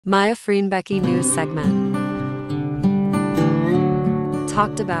Maya Freen Becky news segment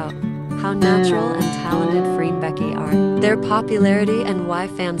talked about how natural and talented Freen and Becky are, their popularity and why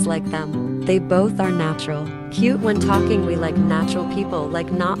fans like them. They both are natural. Cute when talking, we like natural people,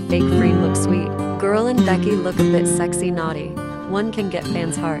 like not fake. Freen look sweet. Girl and Becky look a bit sexy naughty. One can get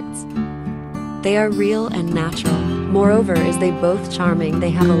fans' hearts. They are real and natural. Moreover, is they both charming.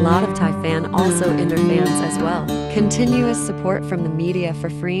 They have a lot of Thai fan, also inner fans as well. Continuous support from the media for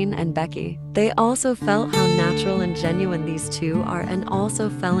Freen and Becky. They also felt how natural and genuine these two are and also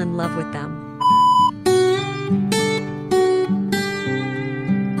fell in love with them.